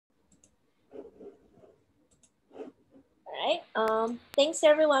right. Thanks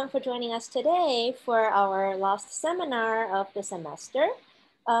everyone for joining us today for our last seminar of the semester.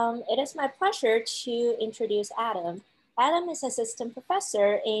 It is my pleasure to introduce Adam. Adam is assistant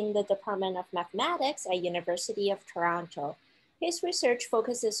professor in the Department of Mathematics at University of Toronto. His research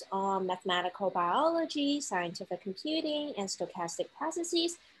focuses on mathematical biology, scientific computing, and stochastic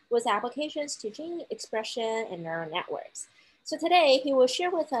processes with applications to gene expression and neural networks. So today he will share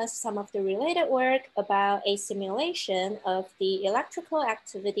with us some of the related work about a simulation of the electrical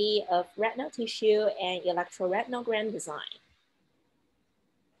activity of retinal tissue and electroretinogram design.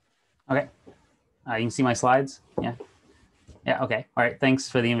 Okay, you can see my slides, yeah? Yeah, okay, all right, thanks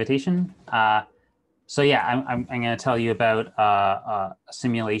for the invitation. So yeah, I'm going to tell you about a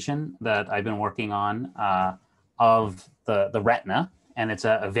simulation that I've been working on of the retina, and it's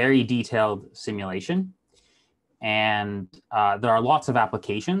a very detailed simulation. And there are lots of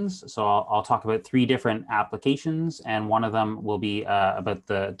applications. So I'll talk about 3 different applications, and one of them will be about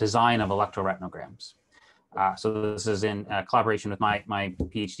the design of electroretinograms. So this is in collaboration with my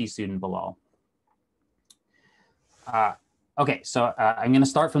PhD student, Bilal. Okay, so I'm going to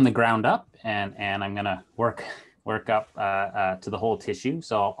start from the ground up, and I'm going to work up to the whole tissue.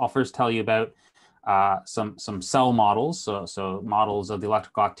 So I'll first tell you about some cell models, so models of the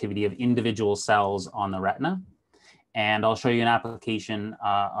electrical activity of individual cells on the retina. And I'll show you an application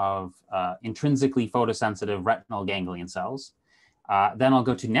of intrinsically photosensitive retinal ganglion cells. Then I'll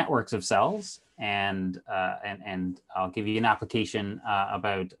go to networks of cells, and I'll give you an application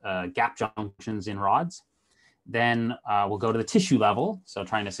about gap junctions in rods. Then we'll go to the tissue level, so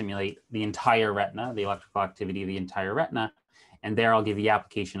trying to simulate the entire retina, the electrical activity of the entire retina. And there I'll give you the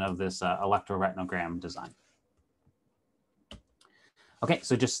application of this electroretinogram design. Okay,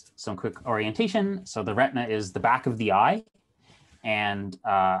 so just some quick orientation. So the retina is the back of the eye, and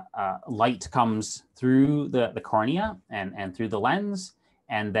light comes through the cornea and through the lens,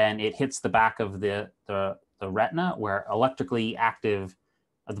 and then it hits the back of the retina, where electrically active,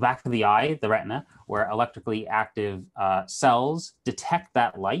 the back of the eye, the retina, where electrically active cells detect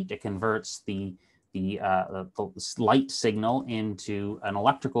that light. It converts the light signal into an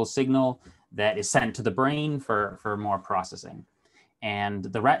electrical signal that is sent to the brain for more processing. And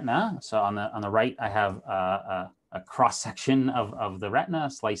the retina, so on the right, I have a cross section of the retina,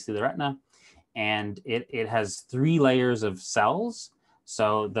 sliced through the retina, and it has 3 layers of cells.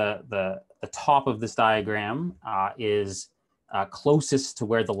 So the top of this diagram is closest to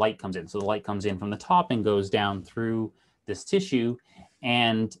where the light comes in. So the light comes in from the top and goes down through this tissue,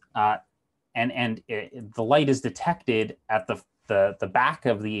 and the light is detected at the back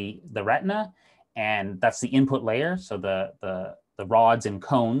of the retina, and that's the input layer. So the rods and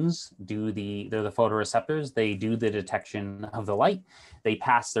cones they're the photoreceptors. They do the detection of the light. They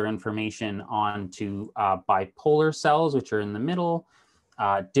pass their information on to bipolar cells, which are in the middle.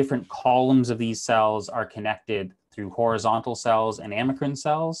 Different columns of these cells are connected through horizontal cells and amacrine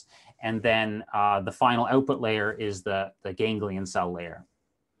cells. And then the final output layer is the ganglion cell layer.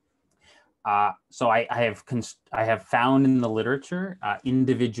 So I have found in the literature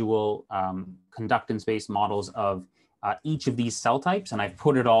individual conductance-based models of each of these cell types, and I've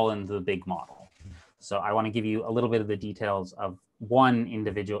put it all into the big model. So I want to give you a little bit of the details of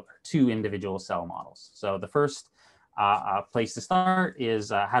 2 individual cell models. So the first place to start is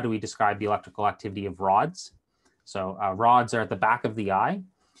how do we describe the electrical activity of rods? So rods are at the back of the eye.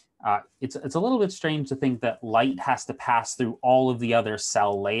 It's a little bit strange to think that light has to pass through all of the other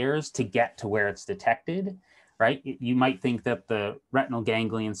cell layers to get to where it's detected, right? You might think that the retinal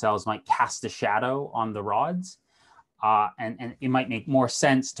ganglion cells might cast a shadow on the rods. And it might make more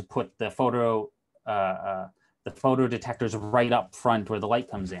sense to put the photo detectors right up front where the light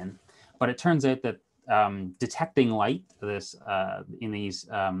comes in. But it turns out that detecting light in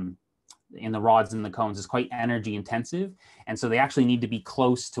the rods and the cones is quite energy intensive, and so they actually need to be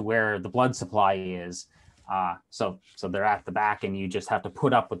close to where the blood supply is. So they're at the back, and you just have to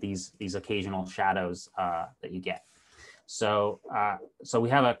put up with these occasional shadows that you get. So we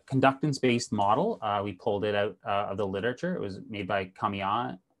have a conductance-based model. We pulled it out of the literature. It was made by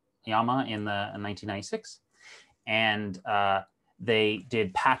Kamiyama in 1996. And they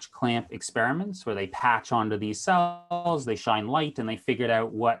did patch clamp experiments where they patch onto these cells, they shine light, and they figured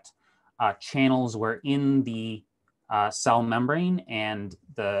out what channels were in the cell membrane and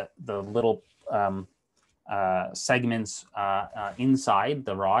the little segments inside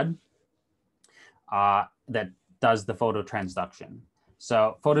the rod that does the phototransduction.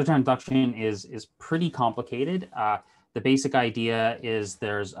 So phototransduction is pretty complicated. The basic idea is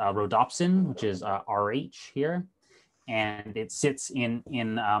there's rhodopsin, which is RH here, and it sits in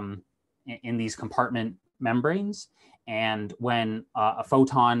these compartment membranes. And when a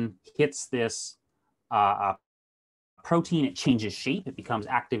photon hits this protein, it changes shape. It becomes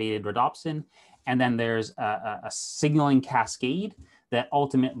activated rhodopsin. And then there's a signaling cascade that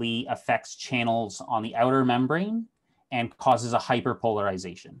ultimately affects channels on the outer membrane and causes a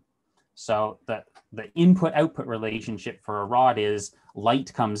hyperpolarization. So the input-output relationship for a rod is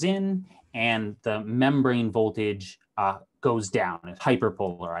light comes in and the membrane voltage goes down. It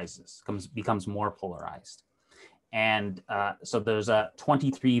hyperpolarizes, becomes more polarized. And so there's a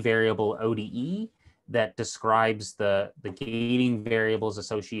 23 variable ODE that describes the gating variables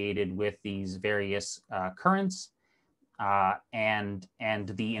associated with these various currents and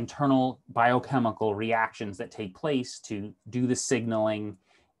the internal biochemical reactions that take place to do the signaling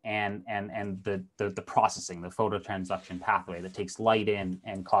and the processing, the phototransduction pathway that takes light in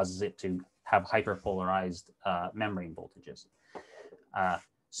and causes it to have hyperpolarized membrane voltages.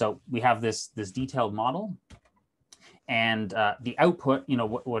 So we have this detailed model. And the output,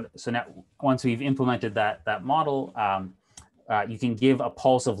 so now once we've implemented that model, you can give a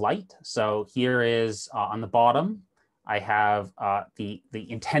pulse of light. So here is on the bottom, I have the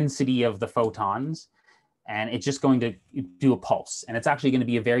intensity of the photons, and it's just going to do a pulse. And it's actually going to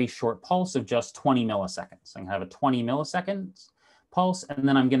be a very short pulse of just 20 milliseconds. I'm going to have a 20 milliseconds pulse, and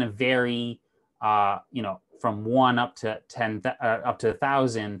then I'm going to vary, from 1 up to 10, up to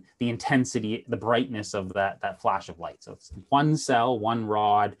 1,000, the intensity, the brightness of that flash of light. So it's one cell, one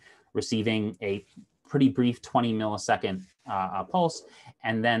rod receiving a pretty brief 20 millisecond pulse.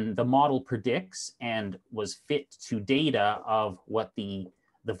 And then the model predicts and was fit to data of what the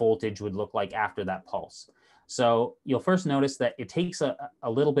voltage would look like after that pulse. So you'll first notice that it takes a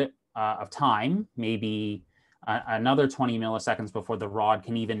little bit of time, maybe another 20 milliseconds before the rod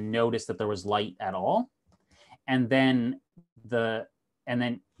can even notice that there was light at all. And then another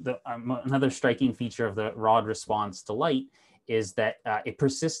striking feature of the rod response to light is that it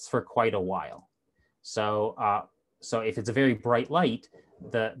persists for quite a while. So if it's a very bright light,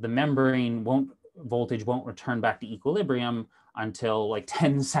 the membrane voltage won't return back to equilibrium until like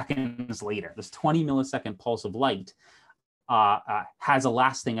 10 seconds later. This 20 millisecond pulse of light has a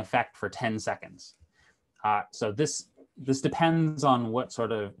lasting effect for 10 seconds. So this depends on what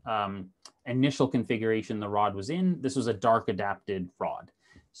sort of initial configuration the rod was in. This was a dark adapted rod.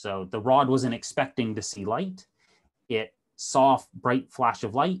 So the rod wasn't expecting to see light. It saw a bright flash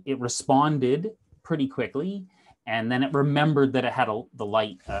of light. It responded pretty quickly, and then it remembered that it had the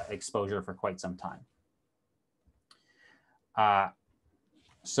light exposure for quite some time.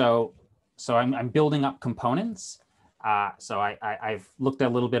 So I'm building up components. So I've looked a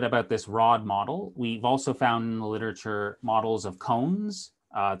little bit about this rod model. We've also found in the literature models of cones,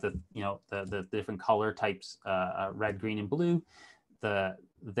 the different color types, red, green, and blue.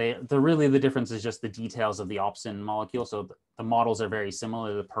 Really the difference is just the details of the opsin molecule. So the models are very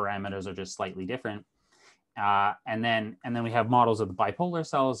similar. The parameters are just slightly different. And then we have models of the bipolar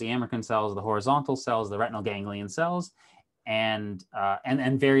cells, the amacrine cells, the horizontal cells, the retinal ganglion cells, and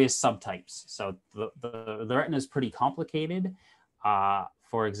various subtypes. So the retina is pretty complicated.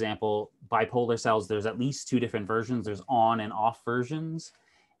 For example, bipolar cells, there's at least 2 different versions. There's on and off versions.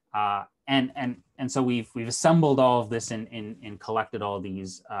 And so we've assembled all of this and collected all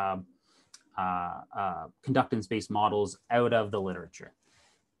these conductance-based models out of the literature.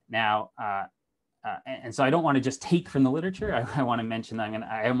 Now, and so I don't want to just take from the literature. I want to mention that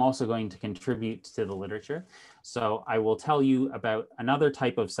I am also going to contribute to the literature. So I will tell you about another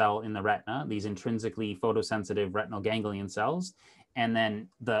type of cell in the retina, these intrinsically photosensitive retinal ganglion cells. And then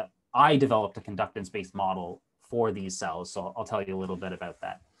I developed a conductance-based model for these cells. So I'll tell you a little bit about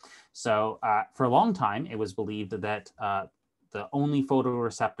that. So for a long time, it was believed that the only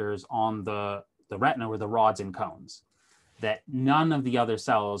photoreceptors on the retina were the rods and cones, that none of the other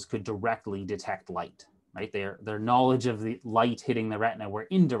cells could directly detect light, right? Their knowledge of the light hitting the retina were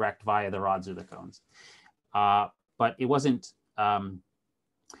indirect via the rods or the cones. But it wasn't, so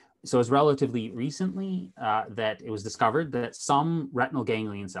it was relatively recently that it was discovered that some retinal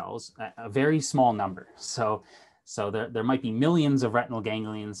ganglion cells, a very small number, so there might be millions of retinal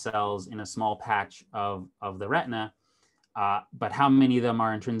ganglion cells in a small patch of the retina, but how many of them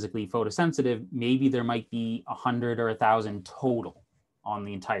are intrinsically photosensitive? Maybe there might be 100 or 1,000 total on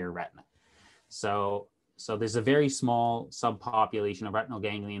the entire retina. So there's a very small subpopulation of retinal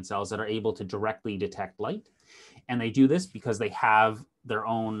ganglion cells that are able to directly detect light. And they do this because they have their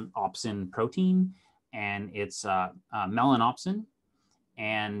own opsin protein, and it's melanopsin.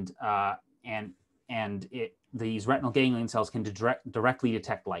 And these retinal ganglion cells can directly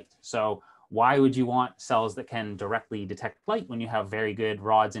detect light. So Why would you want cells that can directly detect light when you have very good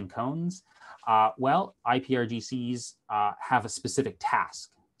rods and cones? Well, iPRGCs have a specific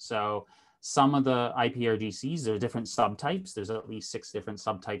task. So some of the iPRGCs, there are different subtypes. There's at least 6 different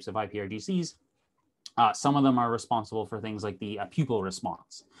subtypes of iPRGCs. Some of them are responsible for things like the pupil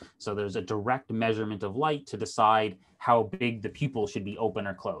response. So there's a direct measurement of light to decide how big the pupil should be open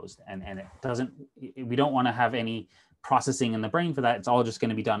or closed. And it doesn't, we don't want to have any processing in the brain for that. It's all just going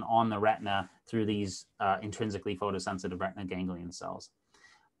to be done on the retina through these intrinsically photosensitive retina ganglion cells.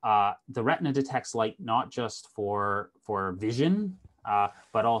 The retina detects light not just for vision,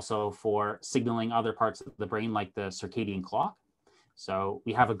 but also for signaling other parts of the brain like the circadian clock. So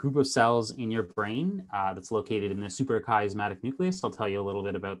we have a group of cells in your brain that's located in the suprachiasmatic nucleus. I'll tell you a little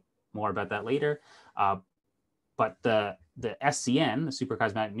bit more about that later. But the SCN, the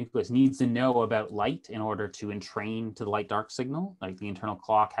suprachiasmatic nucleus, needs to know about light in order to entrain to the light-dark signal. Like the internal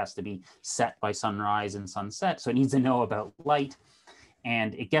clock has to be set by sunrise and sunset. So it needs to know about light.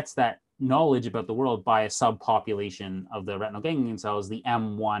 And it gets that knowledge about the world by a subpopulation of the retinal ganglion cells, the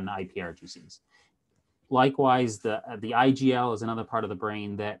M1 iPRGCs. Likewise, the IGL is another part of the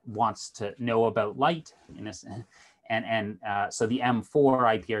brain that wants to know about light, so the M4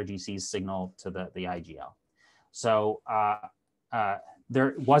 iPRGCs signal to the IGL. So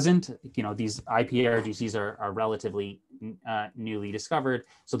there wasn't, these iPRGCs are relatively newly discovered,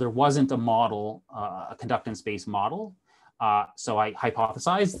 so there wasn't a model, a conductance-based model. So I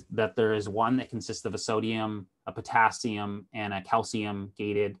hypothesized that there is one that consists of a sodium, a potassium, and a calcium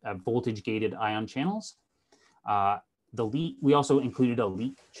gated, voltage-gated ion channels. We also included a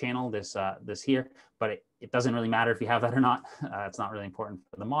leak channel, this here, but it doesn't really matter if you have that or not. It's not really important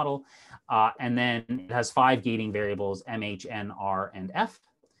for the model. And then it has 5 gating variables, M, H, N, R, and F.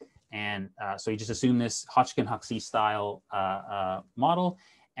 And so you just assume this Hodgkin-Huxley style model.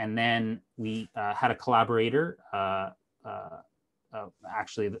 And then we had a collaborator,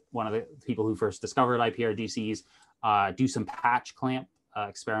 actually one of the people who first discovered iPRGCs, do some patch clamp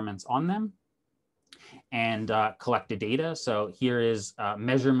experiments on them and collected data. So here is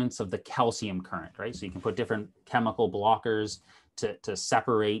measurements of the calcium current, right? So you can put different chemical blockers to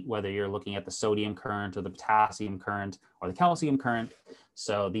separate whether you're looking at the sodium current or the potassium current or the calcium current.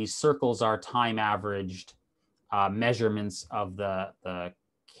 So these circles are time averaged measurements of the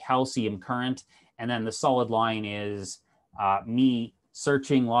calcium current. And then the solid line is me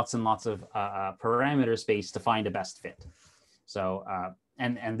searching lots and lots of parameter space to find a best fit. So,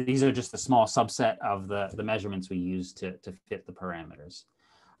 and these are just a small subset of the measurements we use to fit the parameters.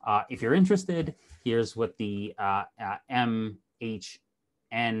 If you're interested, here's what the M, H,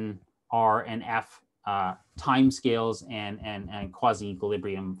 N, R, and F time scales and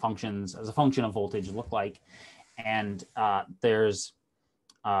quasi-equilibrium functions as a function of voltage look like. And there's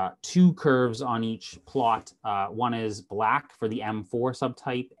 2 curves on each plot. One is black for the M4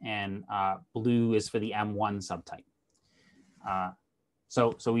 subtype and blue is for the M1 subtype.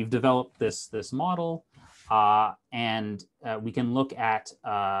 So we've developed this model and we can look at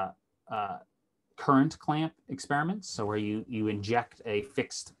current clamp experiments. So where you inject a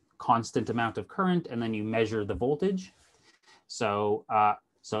fixed constant amount of current and then you measure the voltage. So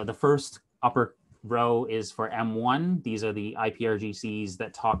the first upper row is for M1. These are the iPRGCs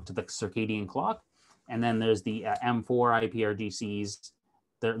that talk to the circadian clock. And then there's the M4 iPRGCs.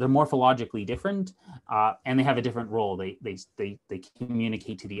 They're morphologically different and they have a different role. They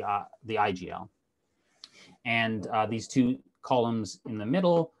communicate to the IGL. And these 2 columns in the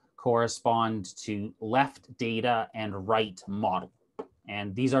middle correspond to left data and right model.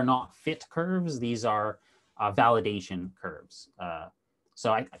 And these are not fit curves. These are validation curves.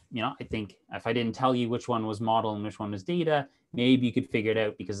 So I think if I didn't tell you which one was model and which one was data, maybe you could figure it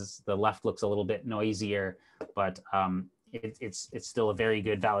out because the left looks a little bit noisier, but it's still a very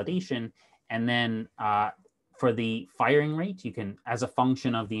good validation. And then for the firing rate, you can, as a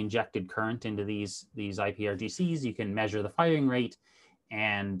function of the injected current into these iPRGCs, you can measure the firing rate.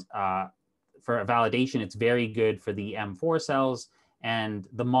 And for a validation, it's very good for the M4 cells. And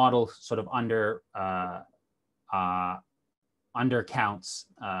the model sort of undercounts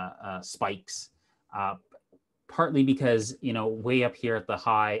spikes, partly because, way up here at the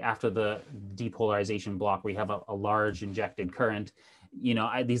high, after the depolarization block, we have a large injected current,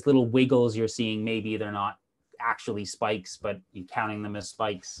 these little wiggles you're seeing, maybe they're not actually spikes, but you're counting them as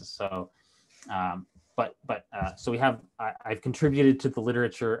spikes. So, so I've contributed to the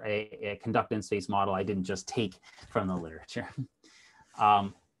literature a conductance-based model. I didn't just take from the literature.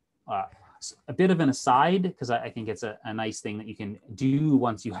 A bit of an aside, because I think it's a nice thing that you can do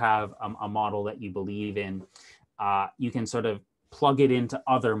once you have a model that you believe in. You can sort of plug it into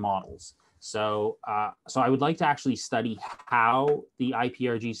other models. So, so I would like to actually study how the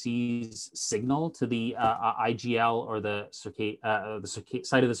iPRGCs signal to the IGL, or the site of the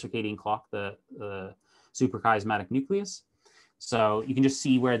circadian clock, the suprachiasmatic nucleus. So you can just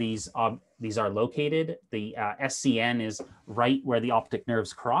see where these are located. The SCN is right where the optic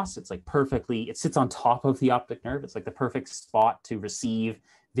nerves cross. It's like perfectly, it sits on top of the optic nerve. It's like the perfect spot to receive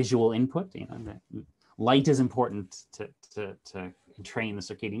visual input. You know, light is important to train the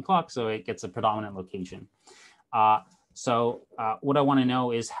circadian clock, so it gets a predominant location. So what I want to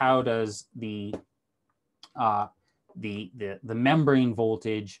know is, how does the membrane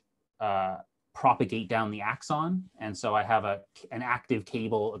voltage propagate down the axon? And so I have an active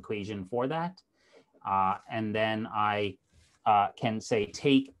cable equation for that. And then I can say,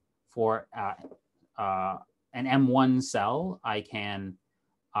 take for an M1 cell, I can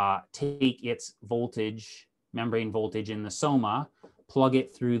take its voltage, membrane voltage in the soma, plug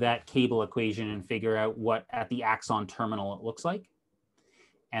it through that cable equation and figure out what at the axon terminal it looks like.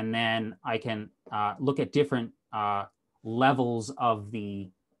 And then I can look at different levels of the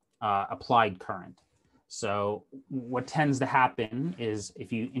applied current. So what tends to happen is,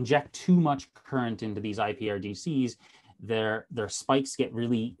 if you inject too much current into these iPRGCs, their spikes get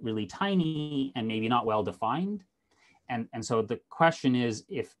really, really tiny and maybe not well defined. And so the question is,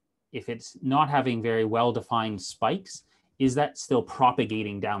 if it's not having very well defined spikes, is that still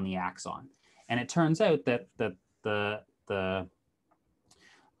propagating down the axon? And it turns out that the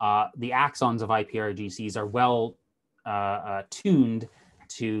axons of iPRGCs are well tuned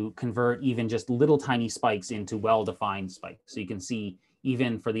to convert even just little tiny spikes into well-defined spikes. So you can see,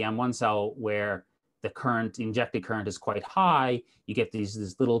 even for the M1 cell, where the current, injected current, is quite high, you get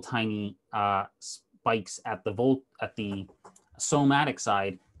these little tiny spikes at the somatic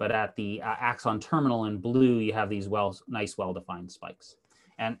side, but at the axon terminal in blue, you have these nice, well-defined spikes.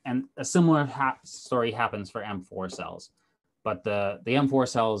 And a similar story happens for M4 cells, but the M4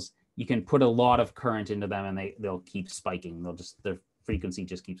 cells, you can put a lot of current into them and they'll keep spiking. Their frequency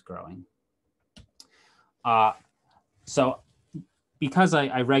just keeps growing. So because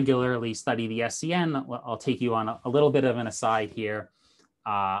I regularly study the SCN, I'll take you on a little bit of an aside here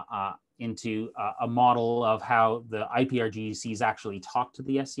into a model of how the iPRGCs actually talk to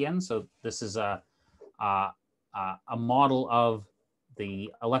the SCN. So this is a model of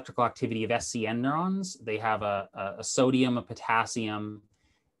the electrical activity of SCN neurons. They have a sodium, a potassium,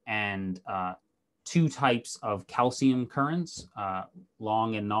 and two types of calcium currents,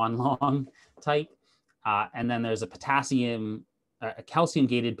 long and non-long type. And then there's a calcium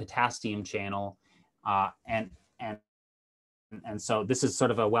gated potassium channel. And so this is sort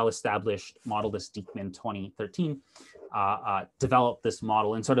of a well-established model. This Diekman 2013 developed this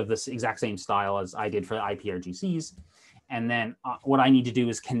model in sort of this exact same style as I did for the iPRGCs. And then what I need to do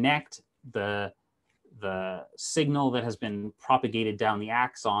is connect the signal that has been propagated down the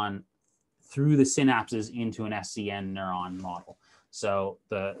axon through the synapses into an SCN neuron model. So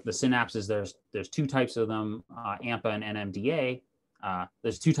the synapses, there's two types of them, AMPA and NMDA.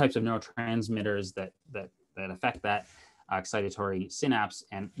 There's two types of neurotransmitters that affect that excitatory synapse,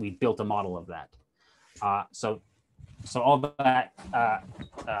 and we built a model of that. So all that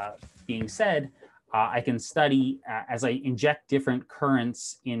being said, I can study as I inject different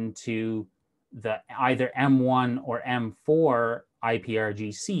currents into the either M1 or M4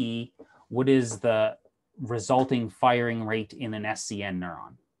 iPRGC, what is the resulting firing rate in an SCN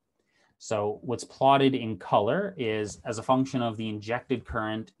neuron? So what's plotted in color is as a function of the injected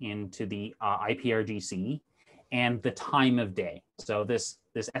current into the iPRGC and the time of day. So this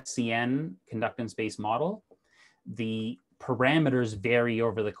SCN conductance-based model, the parameters vary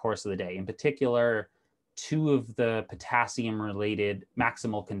over the course of the day. In particular, two of the potassium-related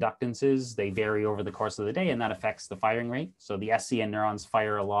maximal conductances, they vary over the course of the day, and that affects the firing rate. So the SCN neurons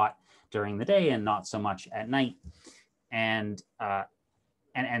fire a lot during the day and not so much at night. And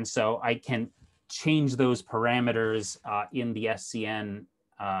so I can change those parameters in the SCN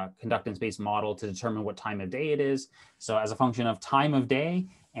conductance-based model to determine what time of day it is. So as a function of time of day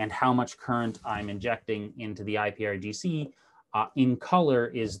and how much current I'm injecting into the iPRGC, in color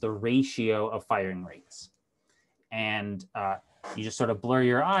is the ratio of firing rates. And you just sort of blur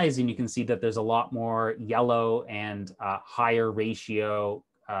your eyes and you can see that there's a lot more yellow and higher ratio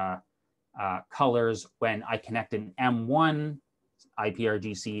colors when I connect an M1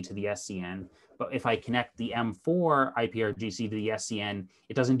 iPRGC to the SCN. But if I connect the M4 iPRGC to the SCN,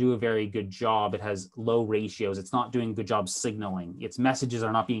 it doesn't do a very good job. It has low ratios. It's not doing a good job signaling. Its messages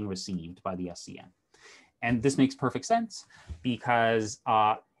are not being received by the SCN. And this makes perfect sense because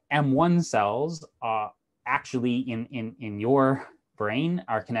M1 cells actually in your brain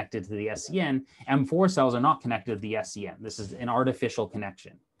are connected to the SCN. M4 cells are not connected to the SCN. This is an artificial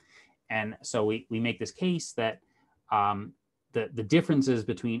connection. And so we make this case that the differences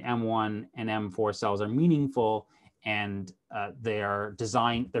between M1 and M4 cells are meaningful, and they're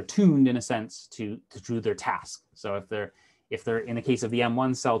tuned in a sense to do their task. So if they're in the case of the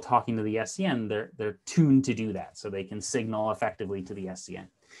M1 cell talking to the SCN, they're tuned to do that, so they can signal effectively to the SCN.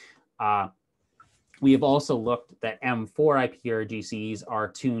 We have also looked that M4 iPRGCs are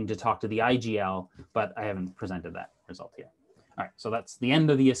tuned to talk to the IGL, but I haven't presented that result here. All right, so that's the end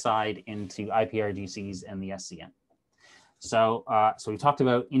of the aside into iPRGCs and the SCN. So, so we talked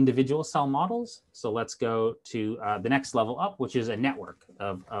about individual cell models. So let's go to the next level up, which is a network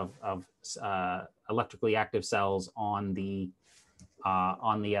of electrically active cells on the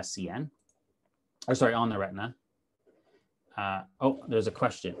SCN, or sorry, on the retina. Oh, there's a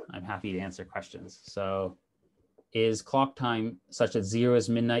question. I'm happy to answer questions. So, is clock time such that 0 is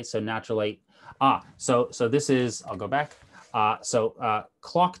midnight, so natural light? So this is, I'll go back.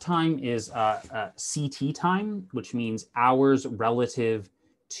 Clock time is CT time, which means hours relative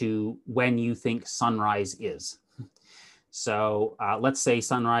to when you think sunrise is. So let's say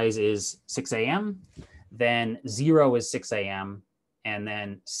sunrise is 6 a.m., then 0 is 6 a.m., and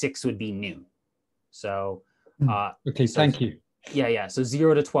then 6 would be noon. So okay, thank you. Yeah. So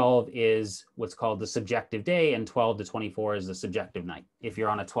 0 to 12 is what's called the subjective day, and 12 to 24 is the subjective night, if you're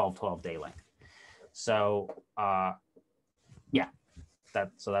on a 12-12 day length. So yeah,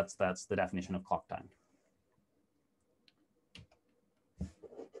 that's the definition of clock time.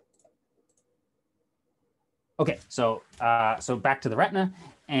 Okay, so back to the retina,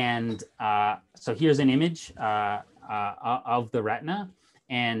 and so here's an image of the retina,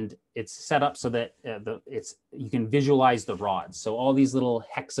 and it's set up so that you can visualize the rods. So all these little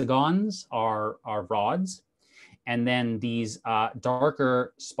hexagons are rods, and then these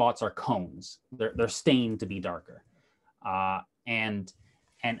darker spots are cones. They're stained to be darker.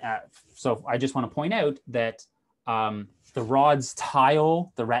 So I just want to point out that the rods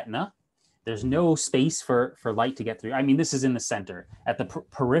tile the retina. There's no space for light to get through. I mean, this is in the center. At the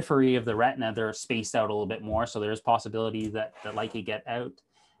periphery of the retina, they're spaced out a little bit more, so there's possibility that the light could get out.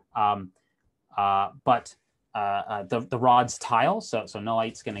 But the rods tile, so no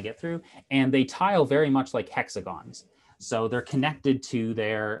light's going to get through, and they tile very much like hexagons. So they're connected to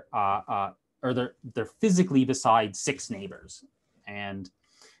their they're physically beside 6 neighbors. And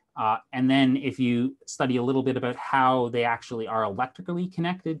then if you study a little bit about how they actually are electrically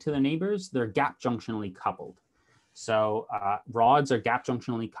connected to the neighbors, they're gap junctionally coupled. So rods are gap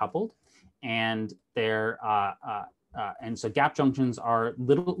junctionally coupled, and so gap junctions are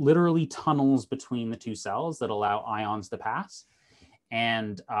literally tunnels between the 2 cells that allow ions to pass.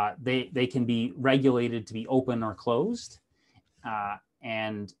 And they can be regulated to be open or closed.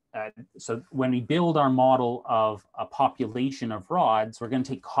 So when we build our model of a population of rods, we're going to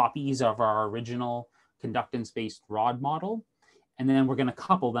take copies of our original conductance-based rod model, and then we're going to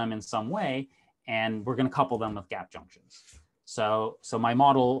couple them in some way, and we're going to couple them with gap junctions. So my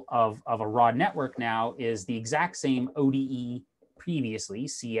model of a rod network now is the exact same ODE previously.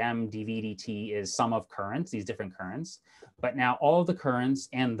 CM dV dt is sum of currents, these different currents, but now all of the currents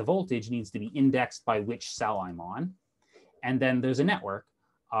and the voltage needs to be indexed by which cell I'm on. And then there's a network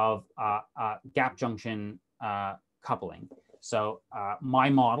of gap junction coupling. So my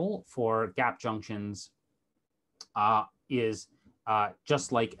model for gap junctions is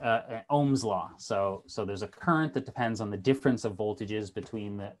just like Ohm's law. So there's a current that depends on the difference of voltages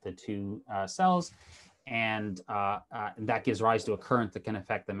between the 2 cells, and that gives rise to a current that can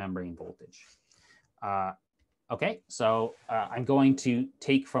affect the membrane voltage. Okay, so I'm going to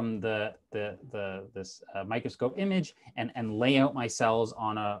take from this microscope image and lay out my cells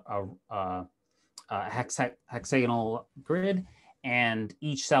on a hexagonal grid, and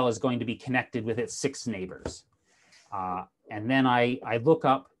each cell is going to be connected with its 6 neighbors. And then I look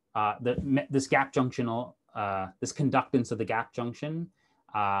up this gap junctional, this conductance of the gap junction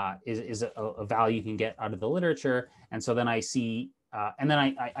is a value you can get out of the literature, and so then I see. And then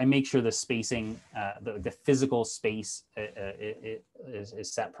I make sure the spacing, the physical space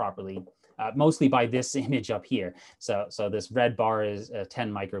is set properly, mostly by this image up here. So this red bar is 10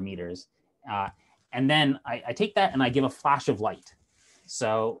 micrometers. And then I take that and I give a flash of light.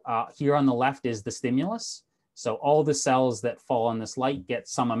 So here on the left is the stimulus. So all the cells that fall on this light get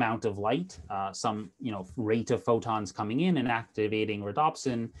some amount of light, some rate of photons coming in and activating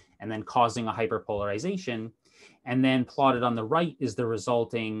rhodopsin, and then causing a hyperpolarization. And then plotted on the right is the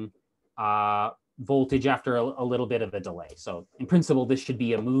resulting voltage after a little bit of a delay. So in principle, this should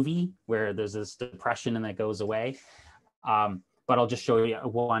be a movie where there's this depression and that goes away. But but I'll just show you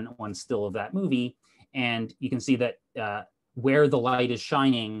one still of that movie. And you can see that where the light is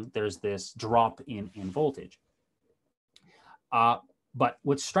shining, there's this drop in voltage. But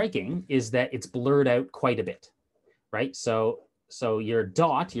what's striking is that it's blurred out quite a bit, right? So your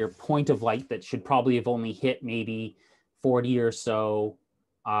dot, your point of light that should probably have only hit maybe 40 or so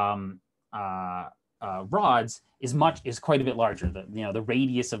rods is quite a bit larger. The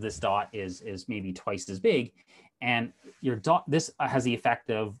radius of this dot is maybe twice as big, and your dot, this has the effect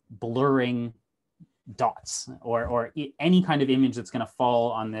of blurring dots, or any kind of image that's going to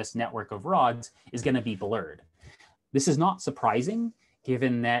fall on this network of rods is going to be blurred. This is not surprising,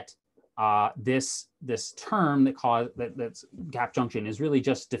 given that this term that's gap junction is really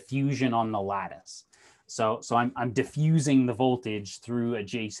just diffusion on the lattice. So I'm diffusing the voltage through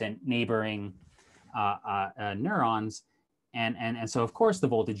adjacent neighboring neurons, and so of course the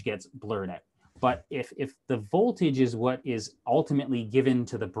voltage gets blurred out. But if the voltage is what is ultimately given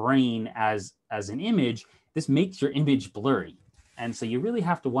to the brain as an image, this makes your image blurry. And so you really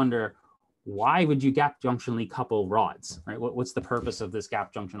have to wonder, why would you gap junctionally couple rods, right? What's the purpose of this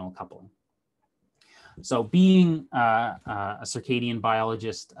gap junctional coupling? So being a circadian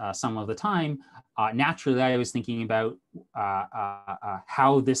biologist some of the time, naturally I was thinking about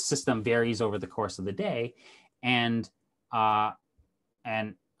how this system varies over the course of the day.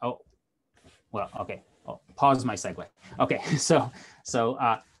 Pause my segue. Okay,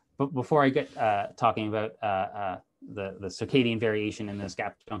 but before I get talking about the circadian variation in this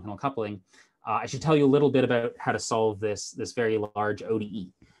gap junctional coupling, I should tell you a little bit about how to solve this very large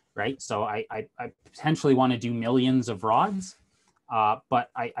ODE, right? So I potentially want to do millions of rods, but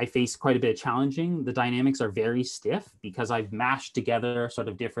I face quite a bit of challenging. The dynamics are very stiff because I've mashed together sort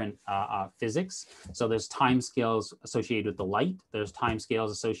of different physics. So there's time scales associated with the light. There's time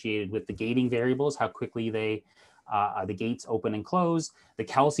scales associated with the gating variables, how quickly the gates open and close. The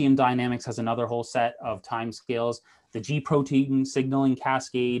calcium dynamics has another whole set of time scales. The G protein signaling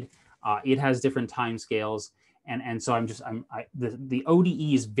cascade, it has different time scales. And so the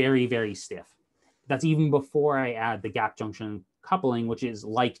ODE is very, very stiff. That's even before I add the gap junction coupling, which is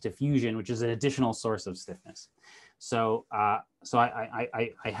like diffusion, which is an additional source of stiffness. So I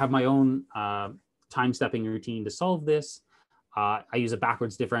have my own time stepping routine to solve this. I use a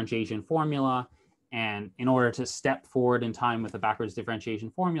backwards differentiation formula. And in order to step forward in time with a backwards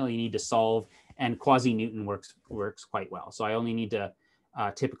differentiation formula, you need to solve, and quasi-Newton works quite well. So I only need to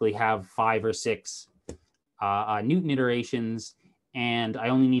typically have 5 or 6 Newton iterations, and I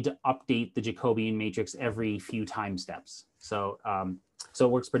only need to update the Jacobian matrix every few time steps. So it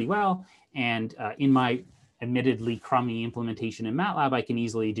works pretty well. And in my admittedly crummy implementation in MATLAB, I can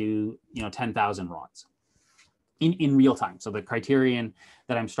easily do 10,000 rods in real time. So the criterion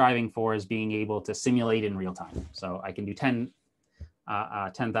that I'm striving for is being able to simulate in real time. So I can do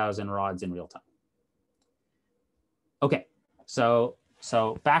 10,000 rods in real time. Okay, so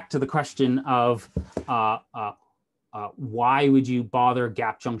back to the question of why would you bother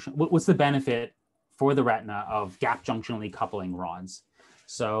gap junction? What's the benefit for the retina of gap junctionally coupling rods?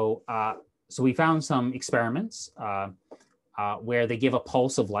 So we found some experiments where they give a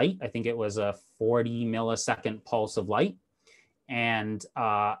pulse of light. I think it was a 40 millisecond pulse of light, and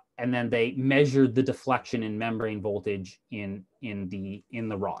then they measured the deflection in membrane voltage in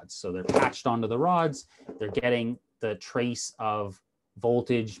the rods. So they're patched onto the rods. They're getting the trace of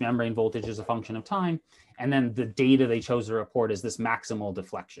voltage, membrane voltage as a function of time, and then the data they chose to report is this maximal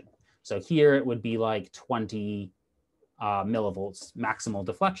deflection. So here it would be like 20 millivolts maximal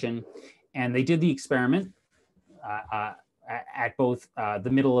deflection, and they did the experiment at both the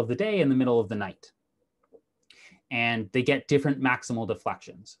middle of the day and the middle of the night. And they get different maximal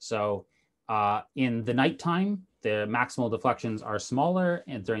deflections. So in the nighttime, their maximal deflections are smaller,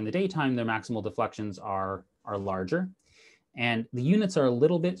 and during the daytime, their maximal deflections are larger. And the units are a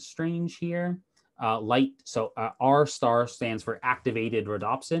little bit strange here. R star stands for activated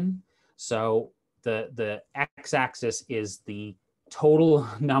rhodopsin. So the x-axis is the total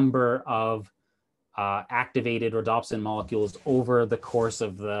number of activated rhodopsin molecules over the course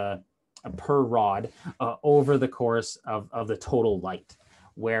of per rod over the course of the total light.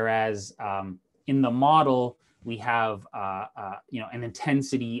 Whereas in the model, we have an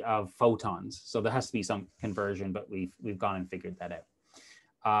intensity of photons. So there has to be some conversion, but we've gone and figured that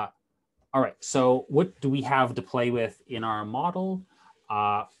out. All right, so what do we have to play with in our model?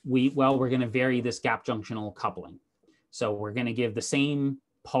 We're going to vary this gap junctional coupling. So we're going to give the same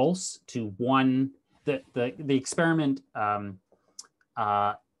pulse to one. The experiment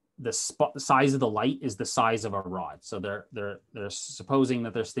size of the light is the size of a rod. So they're supposing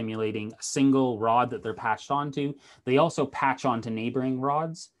that they're stimulating a single rod that they're patched onto. They also patch onto neighboring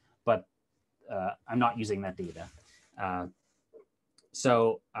rods, but I'm not using that data.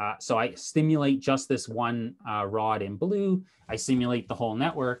 So I stimulate just this one rod in blue. I simulate the whole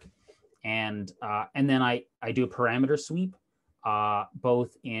network, and then I do a parameter sweep,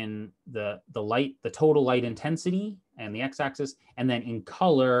 both in the total light intensity and the x-axis, and then in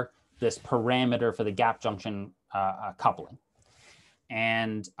color, this parameter for the gap junction coupling.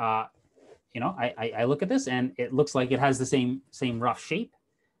 And I look at this, and it looks like it has the same rough shape.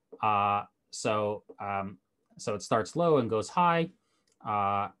 So it starts low and goes high.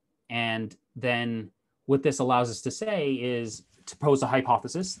 And then what this allows us to say is to pose a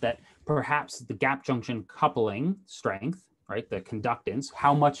hypothesis that perhaps the gap junction coupling strength, right, the conductance,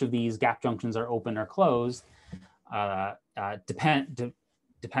 how much of these gap junctions are open or closed,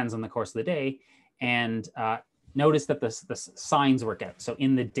 depends on the course of the day. And notice that the signs work out. So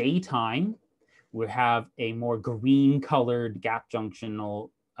in the daytime, we have a more green colored gap junctional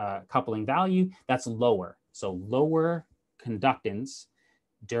coupling value that's lower. So lower conductance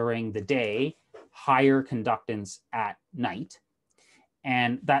during the day, higher conductance at night.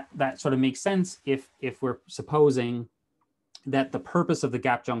 And that sort of makes sense if we're supposing that the purpose of the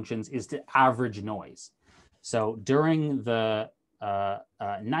gap junctions is to average noise. So during the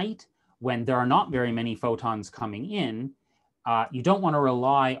night, when there are not very many photons coming in, you don't want to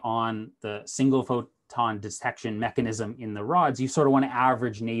rely on the single photon detection mechanism in the rods. You sort of want to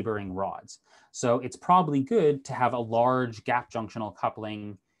average neighboring rods. So it's probably good to have a large gap junctional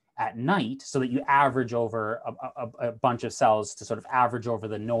coupling at night so that you average over a bunch of cells to sort of average over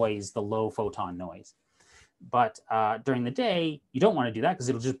the noise, the low photon noise. But during the day, you don't want to do that because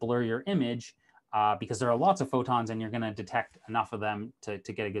it'll just blur your image because there are lots of photons and you're going to detect enough of them to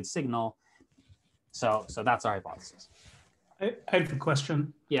get a good signal. So that's our hypothesis. I have a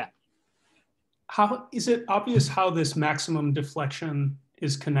question. Yeah. How is it obvious how this maximum deflection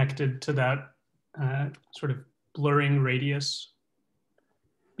is connected to that sort of blurring radius?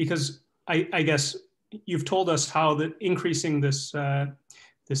 Because I guess you've told us how that increasing this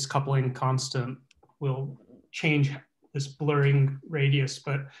this coupling constant will change this blurring radius,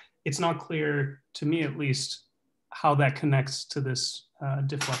 but it's not clear to me, at least, how that connects to this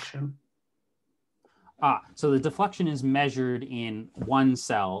deflection. So the deflection is measured in one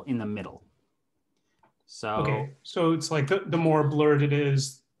cell in the middle. So okay, so it's like the more blurred it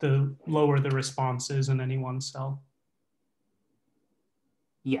is, the lower the response is in any one cell.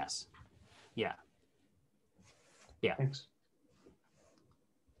 Yes. Yeah. Yeah. Thanks.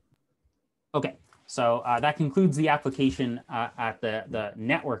 Okay. So that concludes the application at the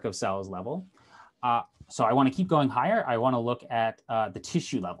network of cells level. So I want to keep going higher. I want to look at the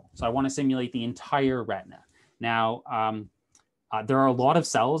tissue level. So I want to simulate the entire retina. Now, there are a lot of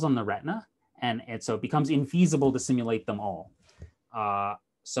cells on the retina, and so it becomes infeasible to simulate them all.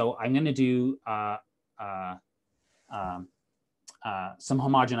 So I'm going to do some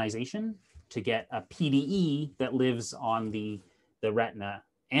homogenization to get a PDE that lives on the retina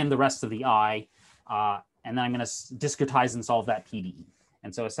and the rest of the eye. And then I'm going to discretize and solve that PDE.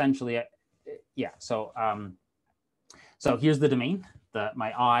 And so essentially, yeah, so here's the domain.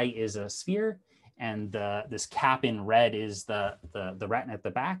 My eye is a sphere, and this cap in red is the retina at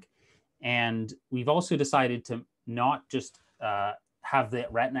the back. And we've also decided to not just have the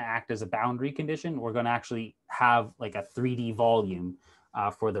retina act as a boundary condition. We're going to actually have like a 3D volume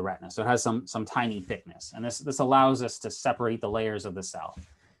for the retina. So it has some tiny thickness. And this allows us to separate the layers of the cell.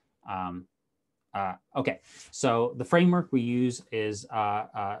 Okay, so the framework we use is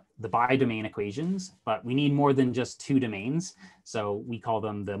the bidomain equations, but we need more than just two domains. So we call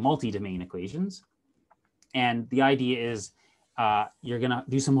them the multi-domain equations. And the idea is you're going to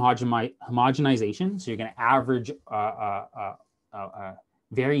do some homogenization. So you're going to average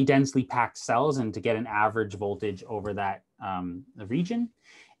very densely packed cells and to get an average voltage over that region.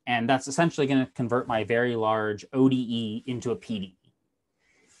 And that's essentially going to convert my very large ODE into a PDE.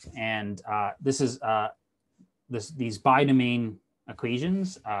 And this is these bidomain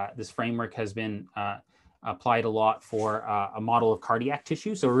equations. This framework has been applied a lot for a model of cardiac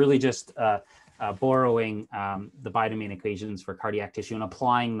tissue. So we're really just borrowing the bidomain equations for cardiac tissue and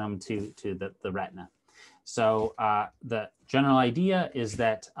applying them to the retina. So the general idea is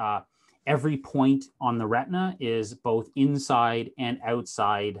that every point on the retina is both inside and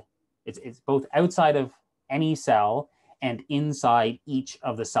outside. It's both outside of any cell and inside each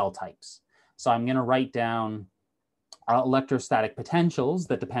of the cell types. So I'm going to write down electrostatic potentials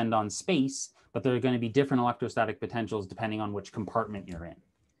that depend on space, but there are going to be different electrostatic potentials depending on which compartment you're in.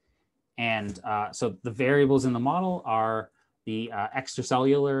 And so the variables in the model are the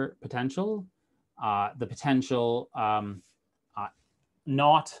extracellular potential, the potential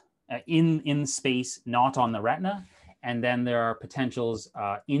not in space, not on the retina, and then there are potentials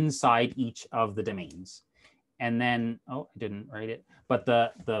inside each of the domains. And then, oh, I didn't write it, but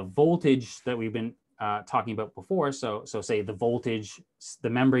the voltage that we've been talking about before, so say the voltage, the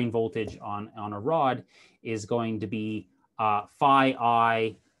membrane voltage on a rod is going to be phi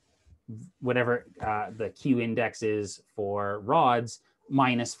I, whatever the Q index is for rods,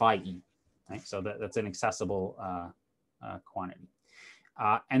 minus phi E, right? So that's an accessible quantity.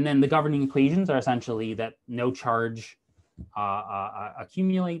 And then the governing equations are essentially that no charge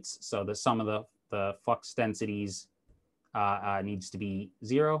accumulates. So the sum of the flux densities needs to be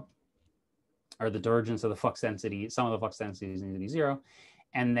 0, or the divergence of the flux density, sum of the flux densities need to be 0.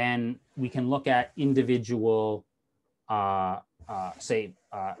 And then we can look at individual, say,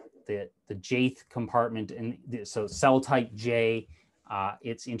 the jth compartment, so cell type J,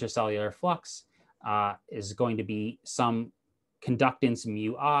 its intercellular flux is going to be some conductance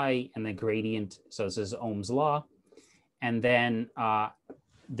mu I, and the gradient, so this is Ohm's law. And then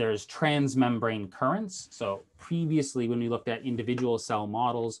there's transmembrane currents. So previously, when we looked at individual cell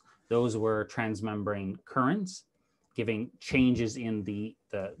models, those were transmembrane currents, giving changes in the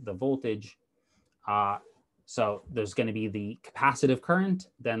voltage. So there's going to be the capacitive current,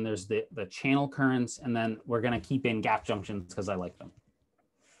 then there's the channel currents, and then we're going to keep in gap junctions because I like them.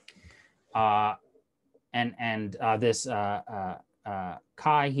 This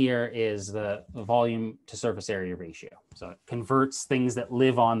chi here is the volume to surface area ratio. So it converts things that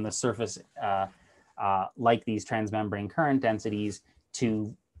live on the surface, like these transmembrane current densities,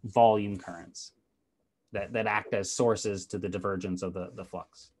 to volume currents that act as sources to the divergence of the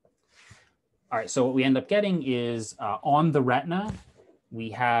flux. All right, so what we end up getting is on the retina, we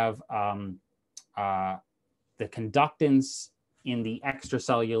have the conductance in the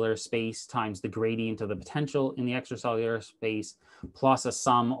extracellular space times the gradient of the potential in the extracellular space, plus a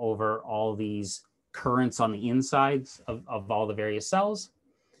sum over all these currents on the insides of all the various cells.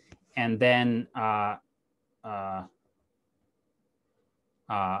 And then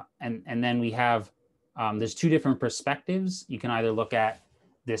then we have, there's two different perspectives. You can either look at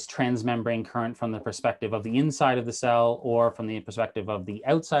this transmembrane current from the perspective of the inside of the cell or from the perspective of the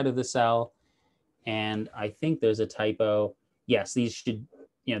outside of the cell. And I think there's a typo. Yes, these should,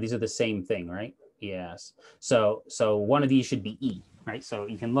 these are the same thing, right? Yes. So one of these should be E, right? So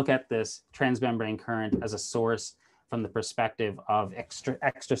you can look at this transmembrane current as a source from the perspective of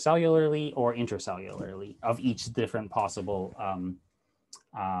extracellularly or intracellularly of each different possible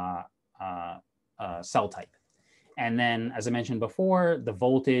cell type. And then, as I mentioned before, the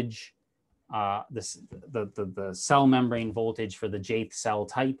voltage, the cell membrane voltage for the jth cell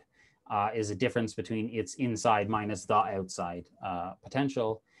type is a difference between its inside minus the outside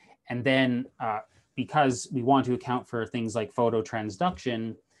potential. And then, because we want to account for things like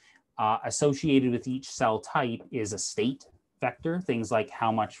phototransduction, associated with each cell type is a state vector, things like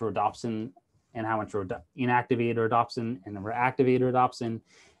how much rhodopsin and how much inactivated rhodopsin and reactivated rhodopsin,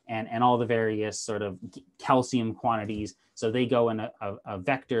 and all the various sort of calcium quantities. So they go in a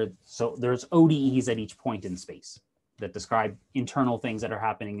vector. So there's ODEs at each point in space that describe internal things that are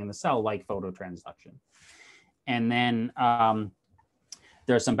happening in the cell, like phototransduction. And then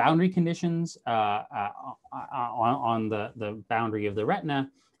there are some boundary conditions on the boundary of the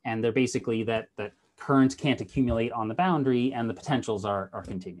retina. And they're basically that current can't accumulate on the boundary and the potentials are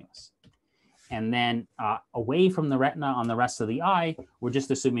continuous. And then away from the retina on the rest of the eye, we're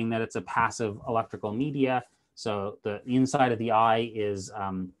just assuming that it's a passive electrical media. So the inside of the eye is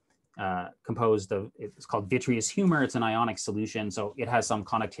composed of, it's called vitreous humor. It's an ionic solution. So it has some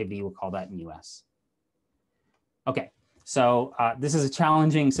conductivity. We'll call that mu(s). Okay, so this is a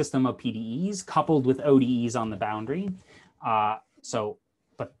challenging system of PDEs coupled with ODEs on the boundary. So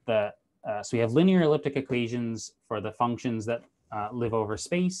we have linear elliptic equations for the functions that live over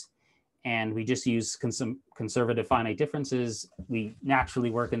space. And we just use conservative finite differences. We naturally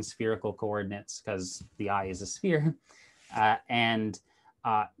work in spherical coordinates because the eye is a sphere.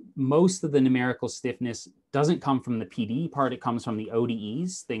 Most of the numerical stiffness doesn't come from the PDE part, it comes from the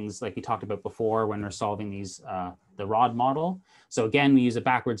ODEs, things like we talked about before when we're solving these, the rod model. So again, we use a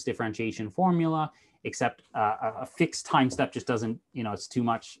backwards differentiation formula, except a fixed time step just doesn't, it's too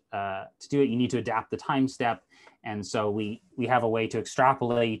much to do it. You need to adapt the time step. And so we have a way to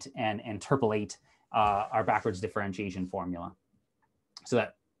extrapolate and interpolate our backwards differentiation formula. So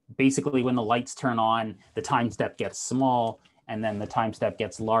that basically when the lights turn on, the time step gets small, and then the time step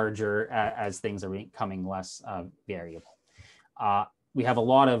gets larger as things are becoming less variable. we have a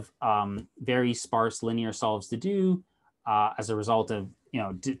lot of very sparse linear solves to do as a result of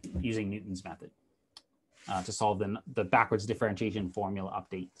using Newton's method to solve the backwards differentiation formula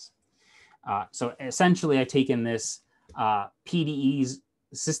updates. So essentially, I've taken this PDEs,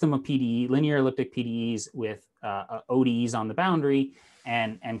 system of PDE, linear elliptic PDEs with ODEs on the boundary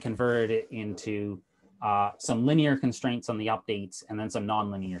and converted it into some linear constraints on the updates and then some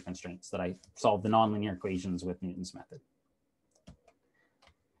nonlinear constraints that I solved the nonlinear equations with Newton's method.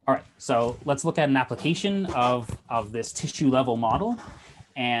 All right, so let's look at an application of this tissue level model.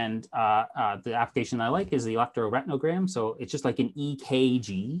 And the application that I like is the electroretinogram. So it's just like an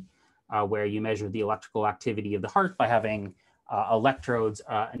EKG where you measure the electrical activity of the heart by having electrodes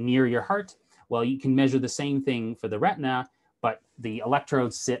near your heart. Well, you can measure the same thing for the retina, but the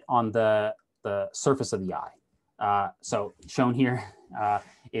electrodes sit on the surface of the eye. So shown here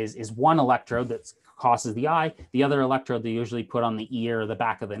is one electrode that causes the eye. The other electrode they usually put on the ear or the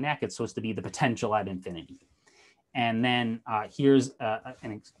back of the neck. It's supposed to be the potential at infinity. And then here's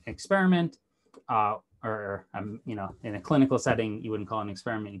an experiment, or in a clinical setting, you wouldn't call it an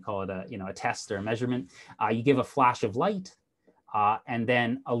experiment, you call it a test or a measurement. You give a flash of light, and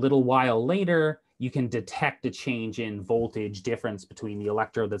then a little while later, you can detect a change in voltage difference between the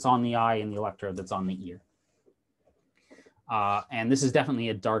electrode that's on the eye and the electrode that's on the ear. And this is definitely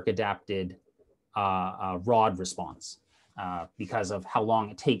a dark adapted rod response because of how long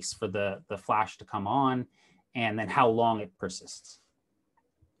it takes for the flash to come on and then how long it persists.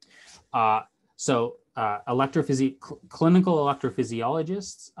 Clinical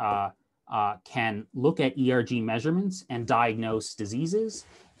electrophysiologists can look at ERG measurements and diagnose diseases.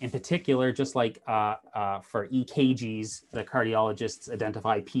 In particular, just like for EKGs, the cardiologists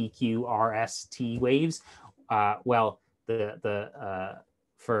identify P, Q, R, S, T waves.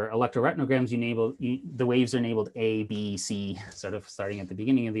 For electroretinograms, the waves are enabled A, B, C, sort of starting at the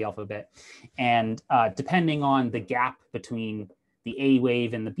beginning of the alphabet. And depending on the gap between the A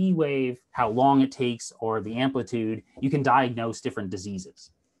wave and the B wave, how long it takes, or the amplitude, you can diagnose different diseases.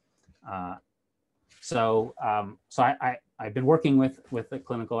 I've been working with a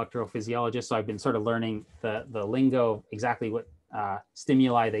clinical electrophysiologist, so I've been sort of learning the lingo of exactly what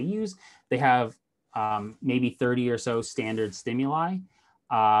stimuli they use. They have maybe 30 or so standard stimuli.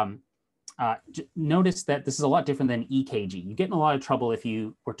 Notice that this is a lot different than EKG. You get in a lot of trouble if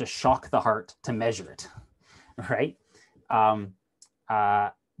you were to shock the heart to measure it, right?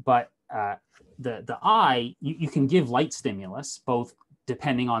 But the eye, you can give light stimulus, both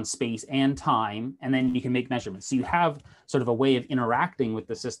depending on space and time, and then you can make measurements. So you have sort of a way of interacting with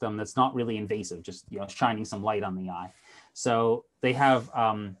the system that's not really invasive, just shining some light on the eye. So they have,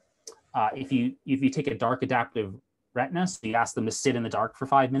 if you take a dark adaptive retina, so you ask them to sit in the dark for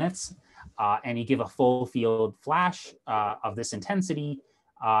 5 minutes, and you give a full field flash of this intensity,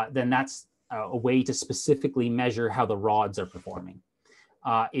 then that's a way to specifically measure how the rods are performing.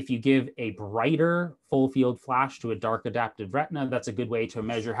 If you give a brighter full field flash to a dark adaptive retina, that's a good way to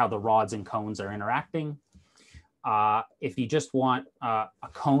measure how the rods and cones are interacting. If you just want a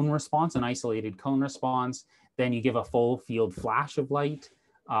cone response, an isolated cone response, then you give a full field flash of light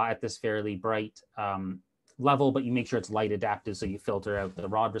at this fairly bright level, but you make sure it's light adaptive, so you filter out the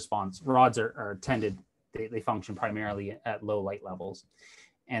rod response. Rods are tended, they function primarily at low light levels.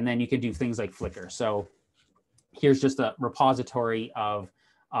 And then you can do things like flicker. So here's just a repository of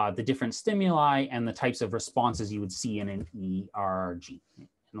the different stimuli and the types of responses you would see in an ERG, an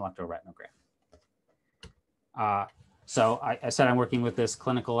electroretinogram. So I said I'm working with this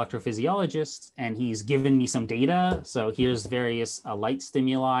clinical electrophysiologist, and he's given me some data. So here's various light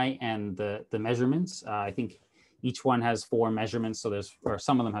stimuli and the measurements. I think each one has 4 measurements. So or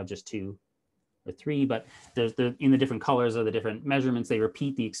some of them have just 2 or 3, but in the different colors of the different measurements, they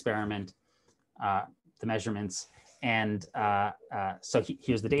repeat the experiment, the measurements. And so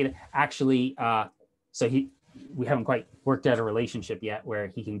here's the data. Actually, we haven't quite worked out a relationship yet where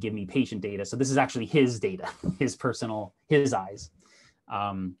he can give me patient data. So this is actually his data, his eyes.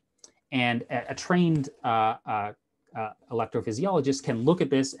 And a trained electrophysiologist can look at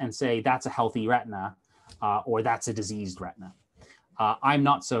this and say, that's a healthy retina, or that's a diseased retina. I'm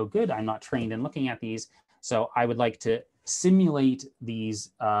not so good. I'm not trained in looking at these. So I would like to simulate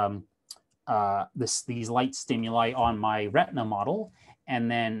these these light stimuli on my retina model, and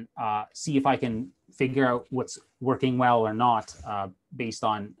then see if I can figure out what's working well or not based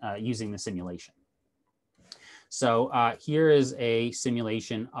on using the simulation. So here is a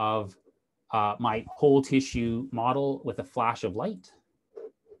simulation of my whole tissue model with a flash of light.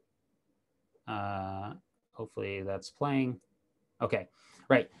 Hopefully that's playing. Okay,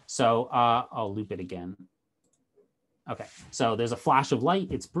 right. So I'll loop it again. Okay, so there's a flash of light,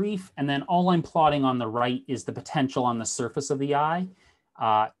 it's brief, and then all I'm plotting on the right is the potential on the surface of the eye.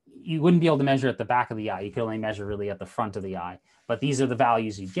 You wouldn't be able to measure at the back of the eye. You could only measure really at the front of the eye. But these are the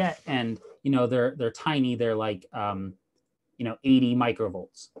values you get, and they're tiny. They're like 80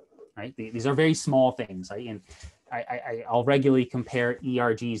 microvolts, right? These are very small things. And I'll regularly compare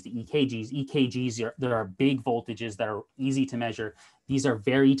ERGs to EKGs. EKGs there are big voltages that are easy to measure. These are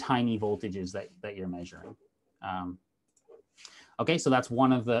very tiny voltages that you're measuring. Okay, so that's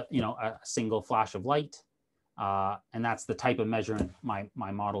one of the a single flash of light. And that's the type of measurement my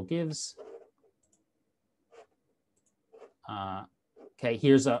model gives. Okay,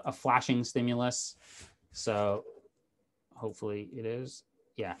 here's a flashing stimulus. So hopefully it is.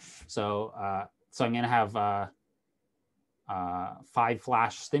 Yeah, so I'm going to have 5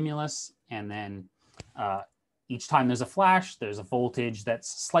 flash stimulus, and then each time there's a flash, there's a voltage that's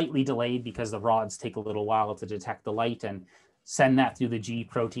slightly delayed because the rods take a little while to detect the light and send that through the G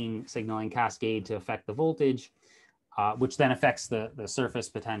protein signaling cascade to affect the voltage, which then affects the surface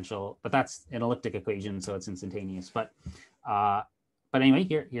potential. But that's an elliptic equation, so it's instantaneous. But anyway,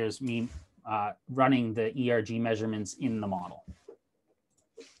 here's me running the ERG measurements in the model.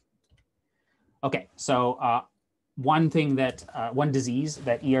 Okay, so one disease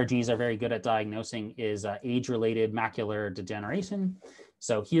that ERGs are very good at diagnosing is age-related macular degeneration.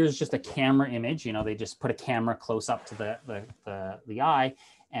 So here's just a camera image. They just put a camera close up to the eye,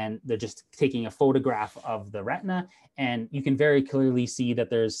 and they're just taking a photograph of the retina, and you can very clearly see that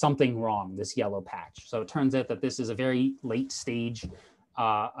there's something wrong, this yellow patch. So it turns out that this is a very late stage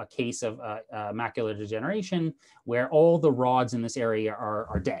a case of macular degeneration where all the rods in this area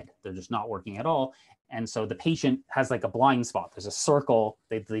are dead. They're just not working at all. And so the patient has like a blind spot. There's a circle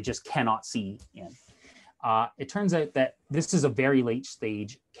they just cannot see in. It turns out that this is a very late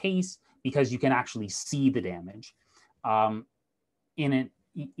stage case because you can actually see the damage.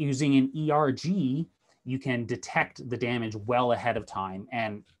 Using an ERG, you can detect the damage well ahead of time.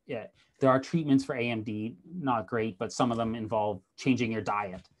 And there are treatments for AMD, not great, but some of them involve changing your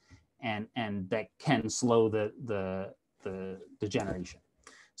diet, and that can slow the degeneration.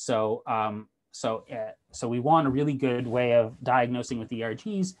 So we want a really good way of diagnosing with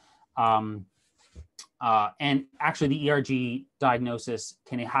ERGs. And actually the ERG diagnosis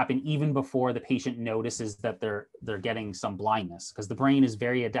can happen even before the patient notices that they're getting some blindness, because the brain is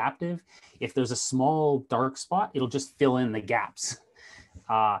very adaptive. If there's a small dark spot, it'll just fill in the gaps.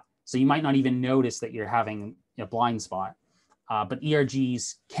 So you might not even notice that you're having a blind spot. But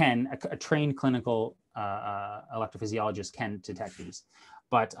ERGs can, a trained clinical electrophysiologist can detect these.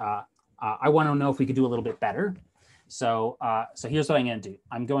 But I want to know if we could do a little bit better. So here's what I'm going to do.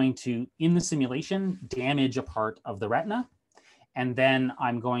 I'm going to, in the simulation, damage a part of the retina, and then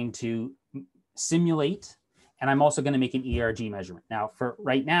I'm going to simulate, and I'm also going to make an ERG measurement. Now, for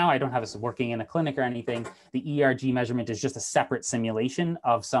right now, I don't have this working in a clinic or anything. The ERG measurement is just a separate simulation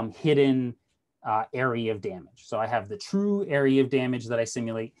of some hidden area of damage. So I have the true area of damage that I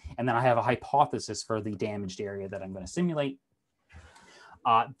simulate, and then I have a hypothesis for the damaged area that I'm going to simulate.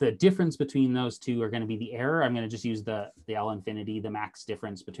 The difference between those two are going to be the error. I'm going to just use the L infinity, the max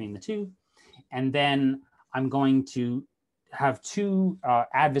difference between the two. And then I'm going to have 2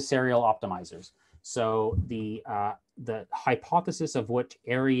 adversarial optimizers. So the hypothesis of which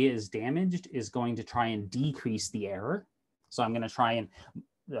area is damaged is going to try and decrease the error. So I'm going to try and,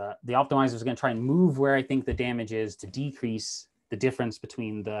 the optimizer is going to try and move where I think the damage is to decrease the difference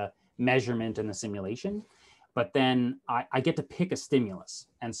between the measurement and the simulation. But then I get to pick a stimulus.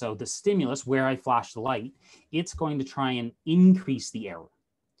 And so the stimulus, where I flash the light, it's going to try and increase the error.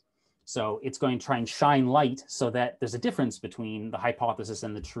 So it's going to try and shine light so that there's a difference between the hypothesis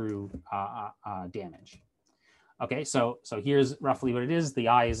and the true damage. Okay, so here's roughly what it is. The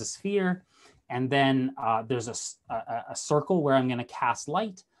eye is a sphere. And then there's a circle where I'm going to cast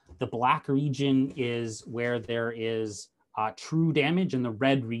light. The black region is where there is true damage, and the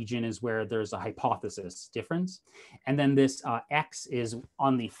red region is where there's a hypothesis difference. And then this X is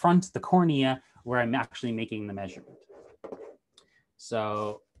on the front, the cornea, where I'm actually making the measurement.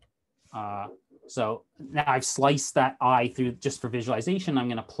 So now I've sliced that eye through just for visualization. I'm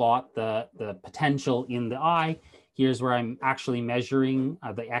going to plot the potential in the eye. Here's where I'm actually measuring.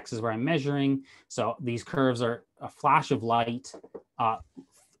 The X is where I'm measuring. So these curves are a flash of light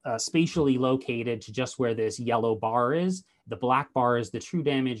spatially located to just where this yellow bar is. The black bar is the true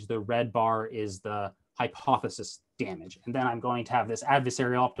damage. The red bar is the hypothesis damage. And then I'm going to have this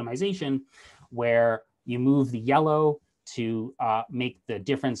adversarial optimization where you move the yellow to make the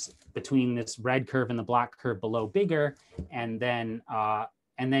difference between this red curve and the black curve below bigger. And then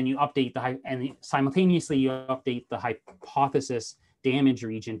and then you update simultaneously you update the hypothesis damage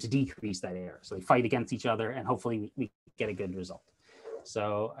region to decrease that error. So they fight against each other, and hopefully we get a good result.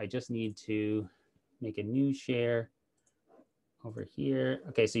 So I just need to make a new share over here.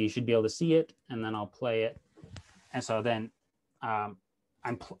 Okay, so you should be able to see it, and then I'll play it. And so then I'm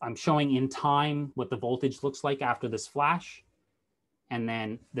showing in time what the voltage looks like after this flash. And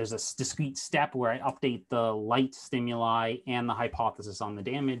then there's a discrete step where I update the light stimuli and the hypothesis on the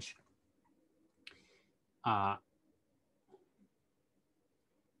damage. And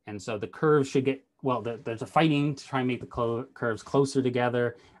so the curves should get, well, there's a fighting to try and make the curves closer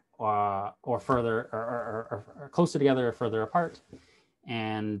together or further, or closer together or further apart.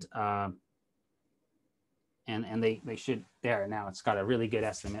 And they should, there, now it's got a really good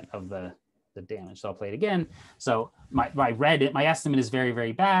estimate of the damage. So I'll play it again. So my estimate is very,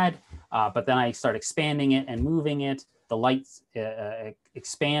 very bad, but then I start expanding it and moving it. The light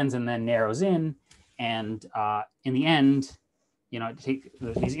expands and then narrows in. And in the end, you know,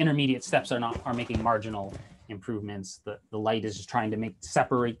 these intermediate steps are making marginal improvements. The light is just trying to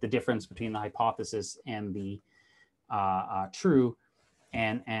separate the difference between the hypothesis and the true,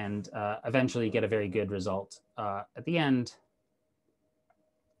 and eventually get a very good result at the end.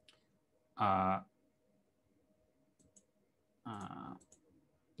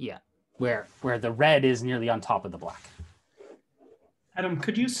 Yeah, where the red is nearly on top of the black. Adam,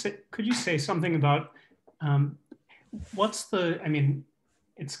 could you say something about what's the, I mean,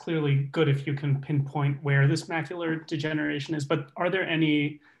 it's clearly good if you can pinpoint where this macular degeneration is, but are there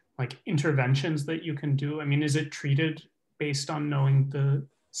any like interventions that you can do? I mean, is it treated based on knowing the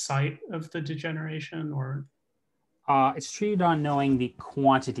site of the degeneration, or? It's treated on knowing the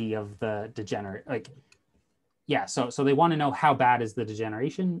quantity of the degenerate, like, yeah, so they want to know how bad is the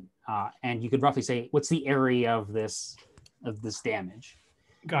degeneration, and you could roughly say, what's the area of this damage?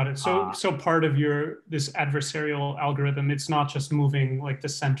 Got it. So part of this adversarial algorithm, it's not just moving like the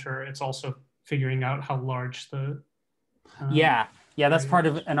center, it's also figuring out how large the yeah, that's part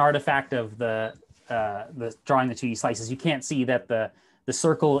of an artifact of the drawing the 2D slices. You can't see that the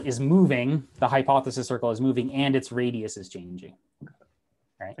circle is moving, the hypothesis circle is moving, and its radius is changing.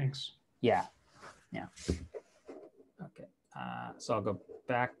 Right? Thanks. Yeah. Okay. So I'll go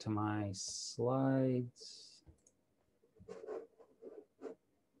back to my slides.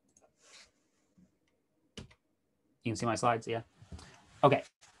 You can see my slides, yeah? Okay,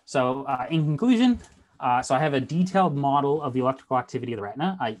 so in conclusion, so I have a detailed model of the electrical activity of the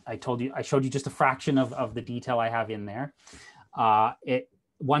retina. I showed you just a fraction of the detail I have in there.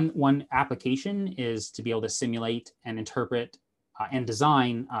 One application is to be able to simulate and interpret and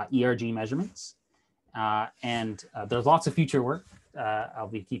design ERG measurements. And there's lots of future work. I'll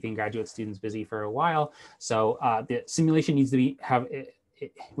be keeping graduate students busy for a while. So the simulation needs to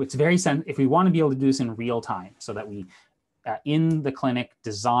it's very if we want to be able to do this in real time, so that we in the clinic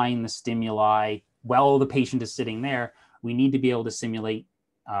design the stimuli while the patient is sitting there, we need to be able to simulate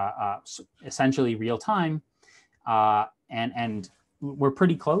essentially real time, and we're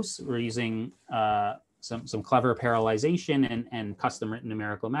pretty close. We're using some clever parallelization and custom written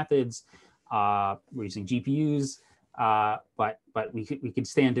numerical methods. We're using GPUs, but we could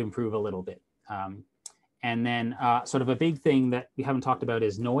stand to improve a little bit. And then sort of a big thing that we haven't talked about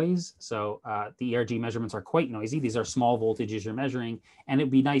is noise. So the ERG measurements are quite noisy. These are small voltages you're measuring. And it'd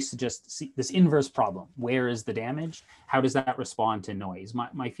be nice to just see this inverse problem. Where is the damage? How does that respond to noise?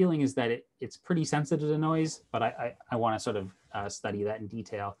 My feeling is that it's pretty sensitive to noise, but I want to sort of study that in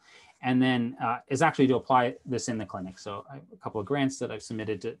detail. And then is actually to apply this in the clinic. So I have a couple of grants that I've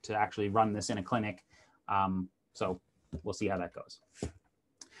submitted to actually run this in a clinic. So we'll see how that goes.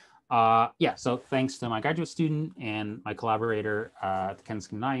 Yeah, so thanks to my graduate student and my collaborator at the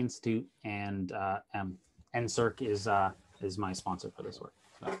Kensington Eye Institute, and NSERC is my sponsor for this work.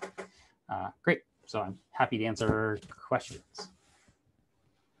 So, great, so I'm happy to answer questions.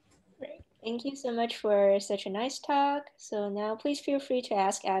 Great, thank you so much for such a nice talk. So now please feel free to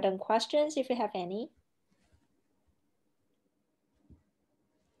ask Adam questions if you have any.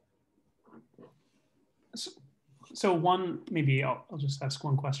 So maybe I'll just ask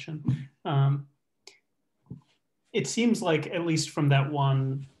one question. It seems like, at least from that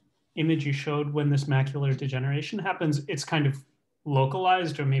one image you showed, when this macular degeneration happens, it's kind of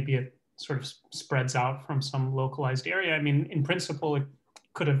localized, or maybe it sort of spreads out from some localized area. I mean, in principle, it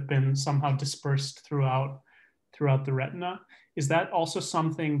could have been somehow dispersed throughout the retina. Is that also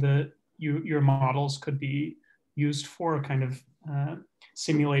something that your models could be used for, kind of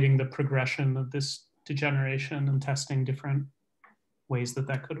simulating the progression of this degeneration and testing different ways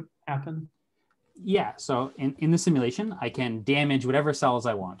that could happen? Yeah, so in the simulation, I can damage whatever cells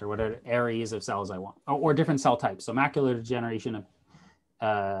I want or whatever areas of cells I want, or different cell types. So macular degeneration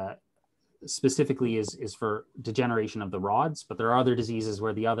specifically is for degeneration of the rods, but there are other diseases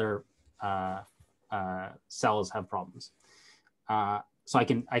where the other cells have problems. So I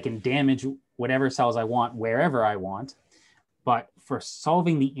can damage whatever cells I want wherever I want. But for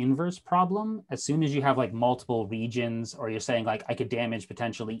solving the inverse problem, as soon as you have like multiple regions, or you're saying like I could damage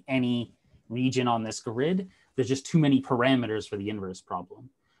potentially any region on this grid, there's just too many parameters for the inverse problem.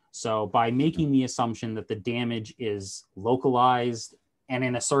 So by making the assumption that the damage is localized and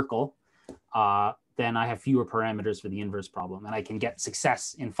in a circle, then I have fewer parameters for the inverse problem, and I can get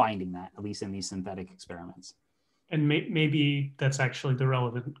success in finding that, at least in these synthetic experiments. And maybe that's actually the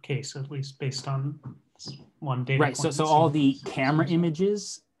relevant case, at least based on one data right. point. So all the camera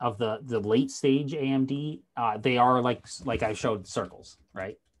images of the late stage AMD, they are like I showed, circles,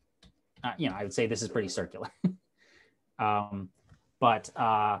 right? You know, I would say this is pretty circular. And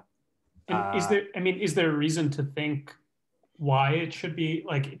is there a reason to think why it should be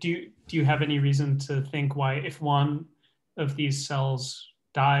like? Do you have any reason to think why, if one of these cells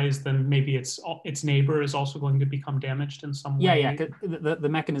dies, then maybe its neighbor is also going to become damaged in some way? Yeah. The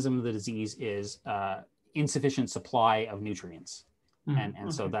mechanism of the disease is insufficient supply of nutrients, and okay.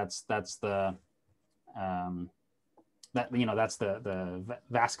 So that's the that's the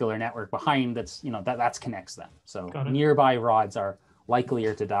vascular network behind that connects them. So nearby rods are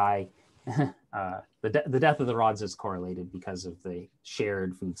likelier to die. The death of the rods is correlated because of the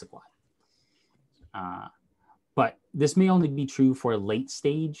shared food supply. But this may only be true for late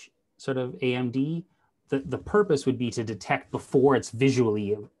stage sort of AMD. The purpose would be to detect before it's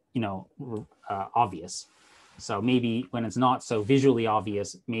visually, obvious. So maybe when it's not so visually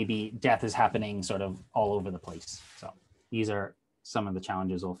obvious, maybe death is happening sort of all over the place. So these are some of the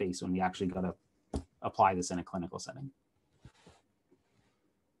challenges we'll face when we actually got to apply this in a clinical setting.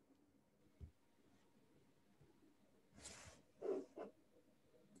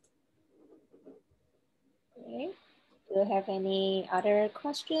 Okay. Do you have any other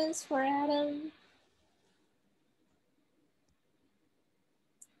questions for Adam?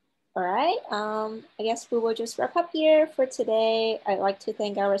 All right, I guess we will just wrap up here for today. I'd like to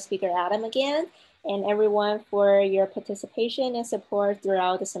thank our speaker, Adam, again, and everyone for your participation and support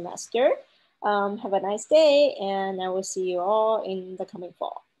throughout the semester. Have a nice day, and I will see you all in the coming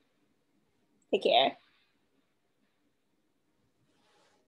fall. Take care.